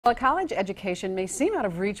Well, a college education may seem out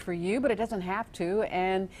of reach for you, but it doesn't have to,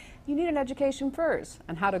 and you need an education first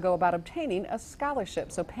and how to go about obtaining a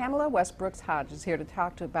scholarship. So Pamela Westbrooks-Hodge is here to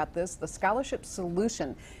talk about this, the Scholarship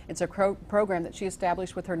Solution. It's a program that she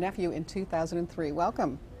established with her nephew in 2003.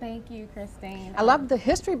 Welcome. Thank you, Christine. I love the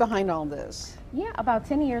history behind all this. Yeah, about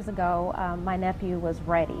 10 years ago, my nephew was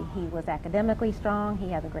ready. He was academically strong, he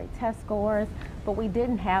had the great test scores, but we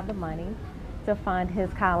didn't have the money to fund his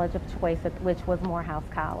college of choice, which was Morehouse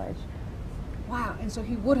College. Wow, and so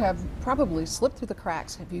he would have probably slipped through the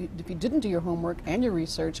cracks if you didn't do your homework and your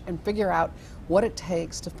research and figure out what it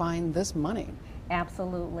takes to find this money.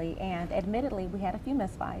 Absolutely, and admittedly we had a few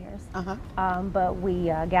misfires, but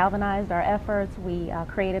we galvanized our efforts, we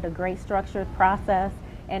created a great structured process,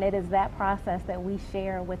 and it is that process that we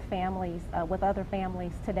share with families, with other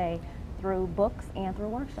families today, through books and through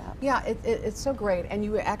workshops. Yeah, it's so great, and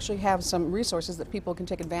you actually have some resources that people can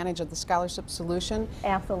take advantage of the Scholarship Solution.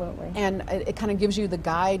 Absolutely. And it kind of gives you the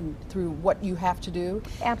guide through what you have to do.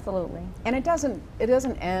 Absolutely. And it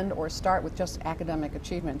doesn't end or start with just academic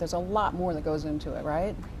achievement. There's a lot more that goes into it,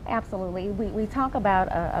 right? Absolutely. We talk about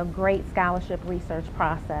a great scholarship research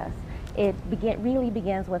process. It really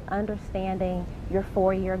begins with understanding your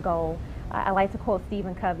four-year goal. I like to quote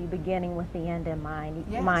Stephen Covey, beginning with the end in mind.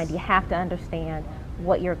 Yes. You have to understand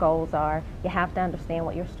what your goals are. You have to understand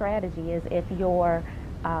what your strategy is. If you're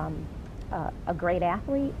a great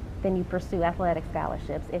athlete, then you pursue athletic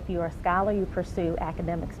scholarships. If you're a scholar, you pursue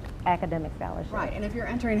academic scholarships. Right, and if you're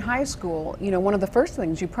entering high school, you know, one of the first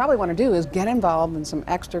things you probably want to do is get involved in some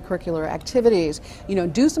extracurricular activities. You know,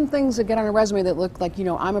 do some things that get on a resume that look like, you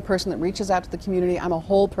know, I'm a person that reaches out to the community, I'm a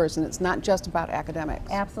whole person. It's not just about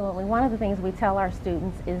academics. Absolutely. One of the things we tell our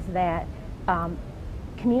students is that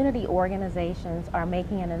community organizations are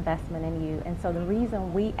making an investment in you, and so the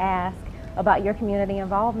reason we ask about your community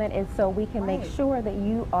involvement is so we can make sure that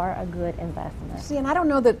you are a good investment. See, and I don't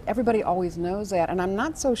know that everybody always knows that, and I'm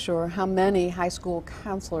not so sure how many high school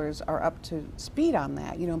counselors are up to speed on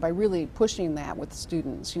that, you know, by really pushing that with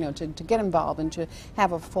students, you know, to get involved and to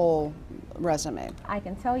have a full resume. I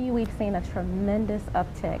can tell you we've seen a tremendous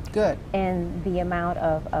uptick in the amount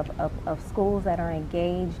of schools that are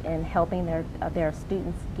engaged in helping their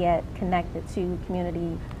students get connected to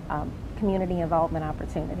community involvement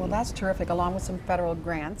opportunities. Well, that's terrific. Along with some federal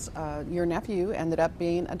grants, your nephew ended up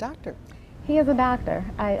being a doctor. He is a doctor.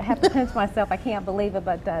 I have to pinch myself. I can't believe it,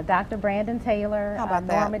 but Dr. Brandon Taylor,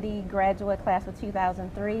 Normandy graduate class of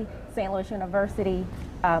 2003, St. Louis University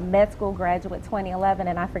med school graduate 2011,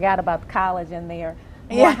 and I forgot about the college in there.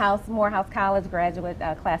 Morehouse College graduate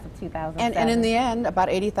class of 2007. And in the end, about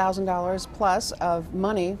 $80,000 plus of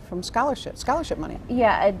money from scholarship money.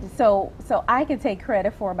 Yeah, so I can take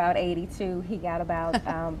credit for about 82. He got about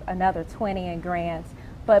another 20 in grants.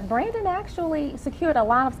 But Brandon actually secured a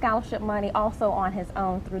lot of scholarship money also on his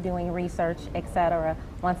own through doing research, etc.,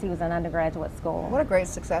 once he was in undergraduate school. What a great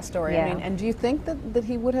success story. Yeah. I mean, and do you think that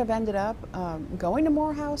he would have ended up going to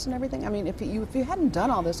Morehouse and everything? I mean, if you hadn't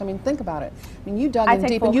done all this, I mean, think about it. I mean, you dug in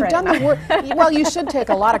deep and you've done the work. Well, you should take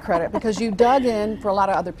a lot of credit because you dug in for a lot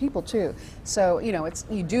of other people too. So, you know,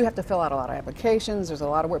 you do have to fill out a lot of applications, there's a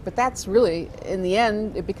lot of work, but that's really, in the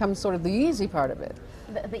end, it becomes sort of the easy part of it.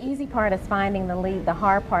 The easy part is finding the lead. The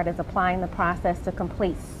hard part is applying the process to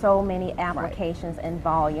complete so many applications in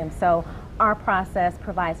volume. So our process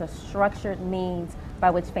provides a structured means by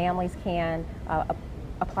which families can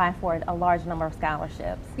apply for a large number of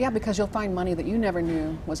scholarships. Yeah, because you'll find money that you never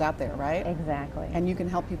knew was out there, right? Exactly. And you can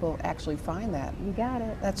help people actually find that. You got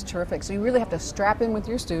it. That's terrific. So you really have to strap in with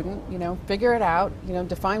your student, you know, figure it out, you know,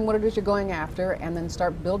 define what it is you're going after, and then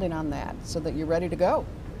start building on that so that you're ready to go.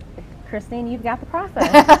 Christine, you've got the process.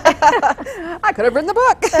 I could have written the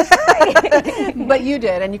book. That's right. But you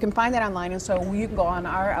did, and you can find that online, and so you can go on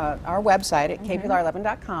our website at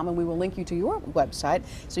kplar11.com, and we will link you to your website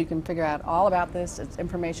so you can figure out all about this. It's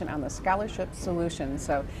information on the Scholarship Solution.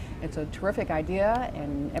 So it's a terrific idea,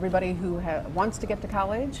 and everybody who wants to get to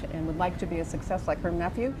college and would like to be a success like her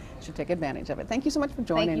nephew should take advantage of it. Thank you so much for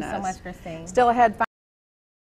joining us. Thank you so much, Christine. Still ahead.